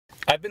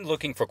I've been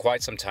looking for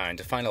quite some time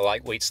to find a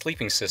lightweight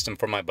sleeping system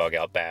for my bug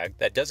out bag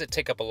that doesn't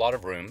take up a lot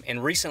of room,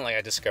 and recently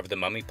I discovered the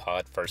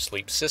MummyPod First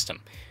Sleep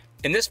system.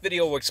 In this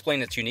video we'll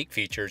explain its unique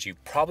features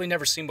you've probably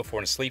never seen before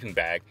in a sleeping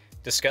bag,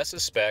 discuss the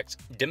specs,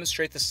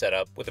 demonstrate the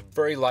setup with a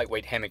very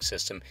lightweight hammock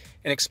system,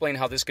 and explain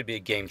how this could be a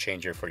game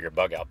changer for your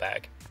bug out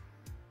bag.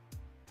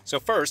 So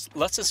first,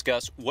 let's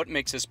discuss what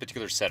makes this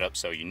particular setup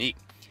so unique.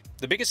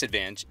 The biggest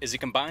advantage is the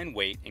combined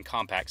weight and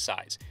compact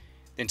size.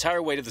 The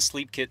entire weight of the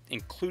sleep kit,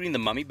 including the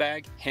mummy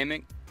bag,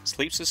 hammock,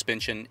 sleep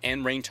suspension,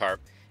 and rain tarp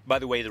 — by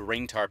the way, the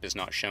rain tarp is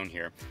not shown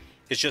here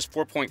 — is just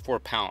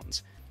 4.4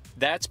 pounds.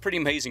 That's pretty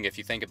amazing if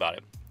you think about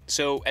it.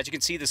 So as you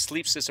can see, the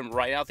sleep system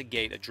right out the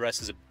gate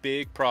addresses a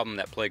big problem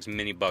that plagues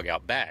many bug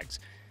out bags: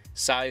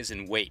 size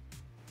and weight.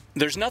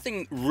 There's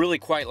nothing really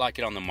quite like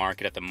it on the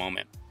market at the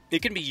moment.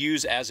 It can be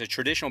used as a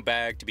traditional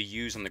bag to be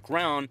used on the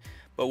ground,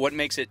 but what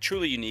makes it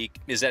truly unique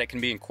is that it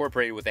can be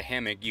incorporated with a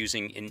hammock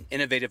using an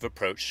innovative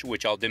approach,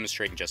 which I'll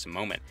demonstrate in just a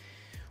moment.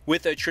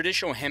 With a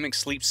traditional hammock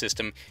sleep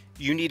system,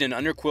 you need an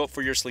underquilt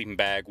for your sleeping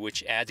bag,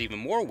 which adds even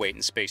more weight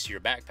and space to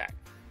your backpack.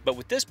 But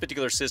with this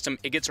particular system,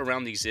 it gets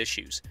around these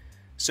issues.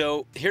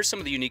 So here's some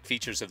of the unique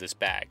features of this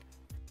bag.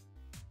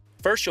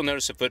 First, you'll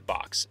notice a foot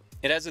box.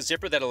 It has a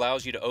zipper that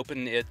allows you to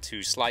open it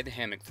to slide the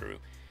hammock through.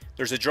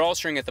 There's a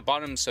drawstring at the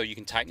bottom so you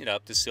can tighten it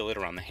up to seal it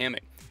around the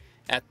hammock.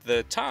 At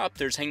the top,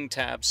 there's hanging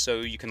tabs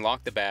so you can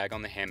lock the bag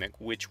on the hammock,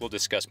 which we'll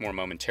discuss more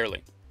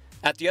momentarily.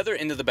 At the other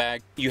end of the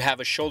bag, you have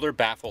a shoulder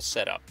baffle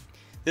setup.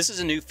 This is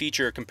a new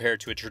feature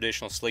compared to a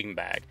traditional sleeping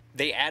bag.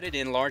 They added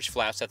in large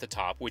flaps at the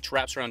top, which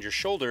wraps around your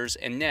shoulders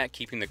and neck,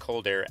 keeping the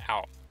cold air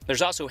out.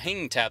 There's also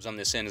hanging tabs on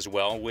this end as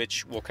well,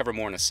 which we'll cover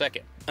more in a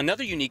second.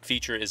 Another unique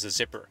feature is the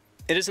zipper.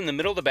 It is in the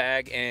middle of the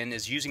bag and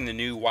is using the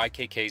new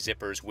YKK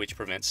zippers, which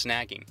prevent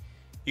snagging.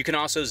 You can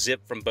also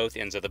zip from both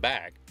ends of the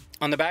bag.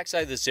 On the back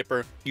side of the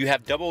zipper, you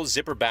have double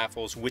zipper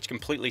baffles, which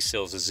completely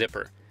seals the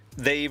zipper.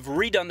 They've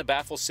redone the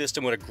baffle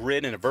system with a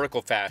grid in a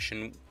vertical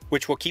fashion,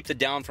 which will keep the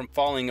down from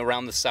falling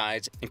around the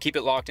sides and keep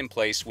it locked in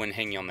place when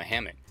hanging on the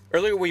hammock.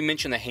 Earlier we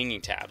mentioned the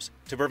hanging tabs.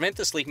 To prevent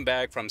the sleeping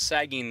bag from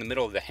sagging in the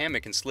middle of the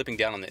hammock and slipping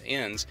down on the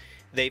ends,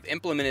 they've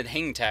implemented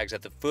hanging tags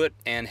at the foot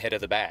and head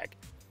of the bag.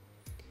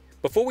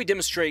 Before we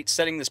demonstrate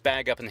setting this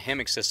bag up in the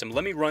hammock system,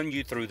 let me run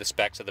you through the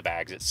specs of the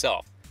bags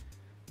itself.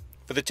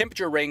 For the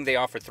temperature rating, they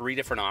offer 3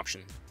 different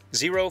options: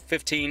 0,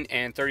 15,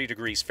 and 30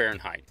 degrees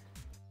Fahrenheit.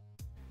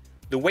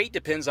 The weight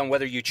depends on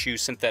whether you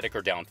choose synthetic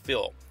or down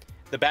fill.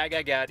 The bag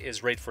I got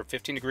is rated for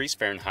 15 degrees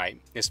Fahrenheit.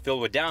 It's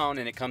filled with down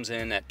and it comes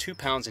in at 2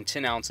 pounds and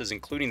 10 ounces,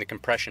 including the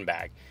compression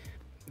bag.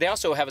 They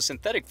also have a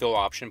synthetic fill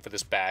option for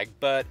this bag,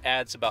 but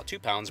adds about 2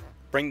 pounds,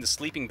 bringing the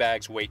sleeping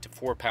bag's weight to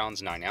 4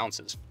 pounds 9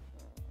 ounces.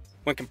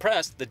 When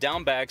compressed, the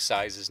down bag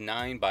size is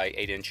 9 by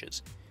 8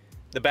 inches.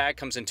 The bag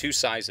comes in 2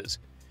 sizes: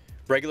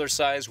 regular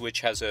size,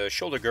 which has a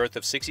shoulder girth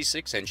of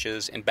 66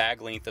 inches and bag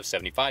length of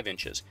 75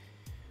 inches.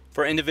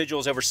 For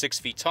individuals over 6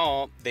 feet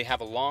tall, they have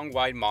a long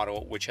wide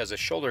model which has a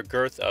shoulder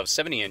girth of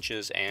 70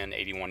 inches and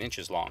 81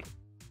 inches long.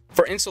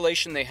 For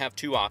insulation, they have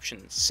 2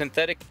 options: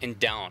 synthetic and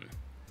down.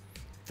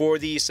 For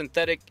the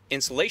synthetic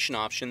insulation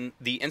option,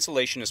 the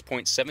insulation is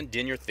 0.7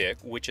 denier thick,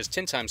 which is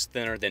 10 times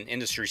thinner than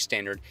industry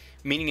standard,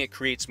 meaning it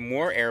creates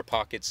more air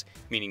pockets,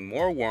 meaning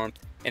more warmth,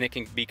 and it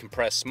can be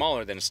compressed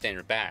smaller than a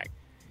standard bag.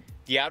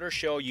 The outer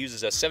shell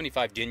uses a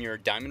 75 denier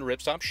diamond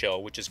ripstop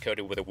shell, which is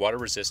coated with a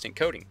water-resistant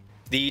coating.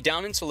 The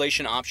down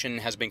insulation option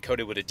has been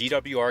coated with a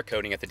DWR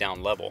coating at the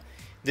down level.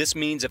 This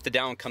means if the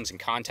down comes in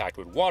contact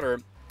with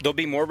water, they'll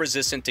be more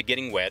resistant to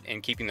getting wet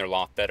and keeping their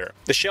loft better.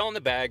 The shell in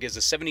the bag is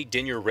a 70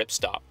 denier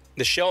ripstop.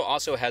 The shell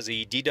also has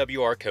a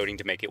DWR coating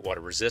to make it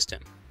water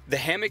resistant. The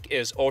hammock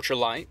is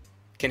ultralight,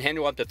 can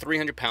handle up to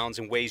 300 pounds,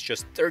 and weighs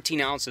just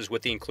 13 ounces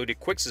with the included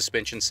quick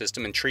suspension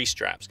system and tree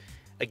straps.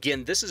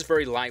 Again, this is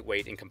very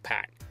lightweight and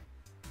compact.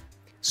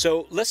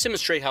 So let's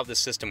demonstrate how this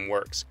system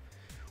works.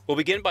 We'll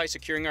begin by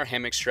securing our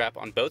hammock strap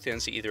on both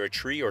ends to either a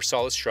tree or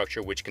solid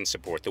structure which can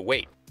support the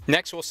weight.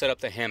 Next, we'll set up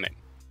the hammock.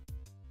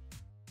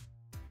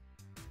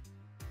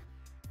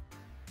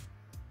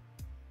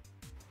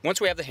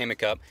 Once we have the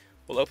hammock up,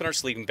 we'll open our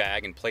sleeping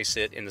bag and place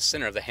it in the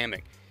center of the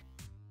hammock.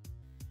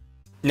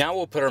 Now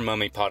we'll put our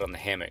MummyPod on the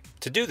hammock.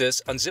 To do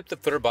this, unzip the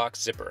footer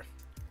box zipper.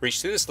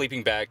 Reach through the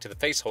sleeping bag to the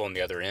face hole on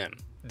the other end.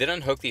 Then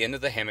unhook the end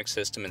of the hammock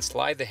system and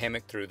slide the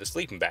hammock through the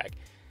sleeping bag.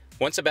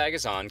 Once the bag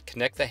is on,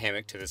 connect the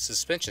hammock to the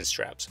suspension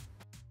straps.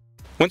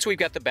 Once we've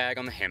got the bag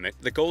on the hammock,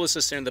 the goal is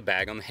to center the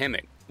bag on the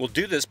hammock. We'll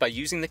do this by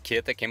using the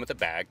kit that came with the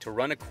bag to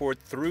run a cord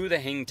through the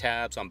hanging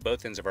tabs on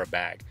both ends of our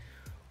bag.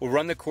 We'll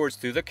run the cords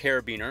through the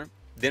carabiner,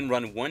 then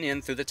run one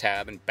end through the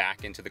tab and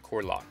back into the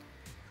cord lock.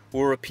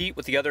 We'll repeat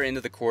with the other end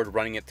of the cord,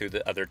 running it through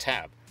the other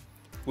tab.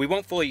 We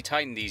won't fully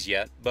tighten these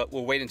yet, but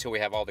we'll wait until we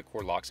have all the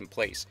cord locks in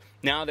place.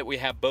 Now that we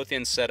have both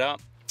ends set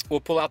up, we'll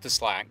pull out the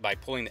slack by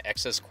pulling the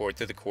excess cord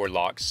through the cord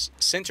locks,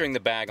 centering the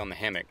bag on the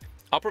hammock.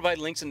 I'll provide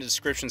links in the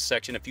description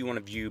section if you want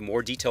to view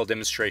more detailed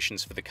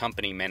demonstrations for the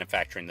company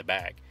manufacturing the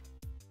bag.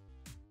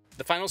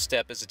 The final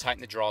step is to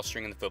tighten the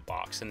drawstring in the foot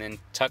box and then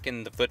tuck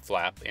in the foot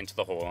flap into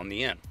the hole on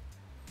the end.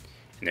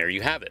 And there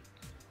you have it.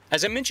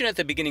 As I mentioned at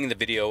the beginning of the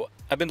video,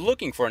 I've been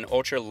looking for an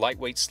ultra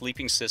lightweight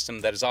sleeping system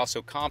that is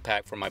also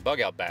compact for my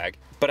bug out bag,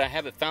 but I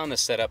haven't found a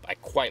setup I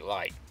quite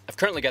like. I've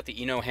currently got the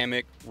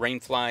hammock,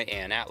 Rainfly,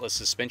 and Atlas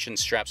suspension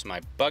straps in my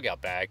bug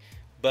out bag,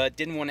 but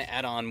didn't want to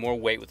add on more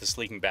weight with the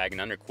sleeping bag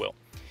and underquilt.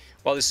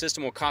 While this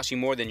system will cost you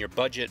more than your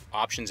budget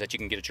options that you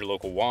can get at your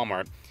local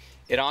Walmart,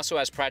 it also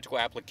has practical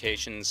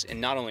applications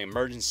in not only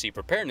emergency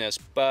preparedness,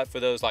 but for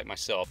those like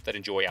myself that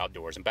enjoy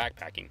outdoors and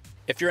backpacking.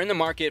 If you're in the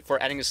market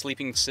for adding a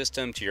sleeping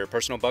system to your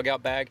personal bug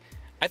out bag,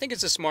 I think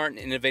it's a smart and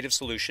innovative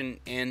solution,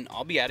 and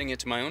I'll be adding it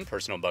to my own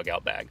personal bug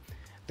out bag.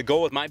 The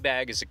goal with my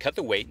bag is to cut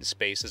the weight and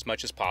space as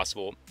much as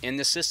possible, and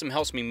this system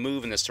helps me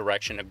move in this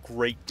direction a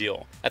great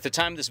deal. At the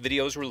time this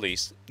video is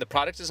released, the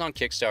product is on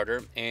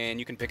Kickstarter, and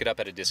you can pick it up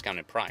at a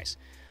discounted price.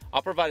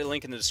 I'll provide a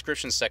link in the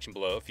description section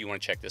below if you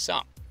want to check this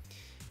out.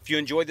 If you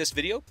enjoyed this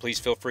video, please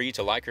feel free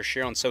to like or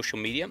share on social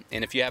media,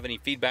 and if you have any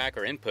feedback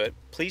or input,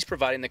 please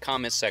provide it in the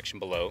comments section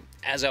below,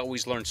 as I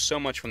always learn so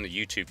much from the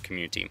YouTube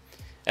community.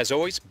 As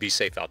always, be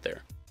safe out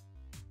there.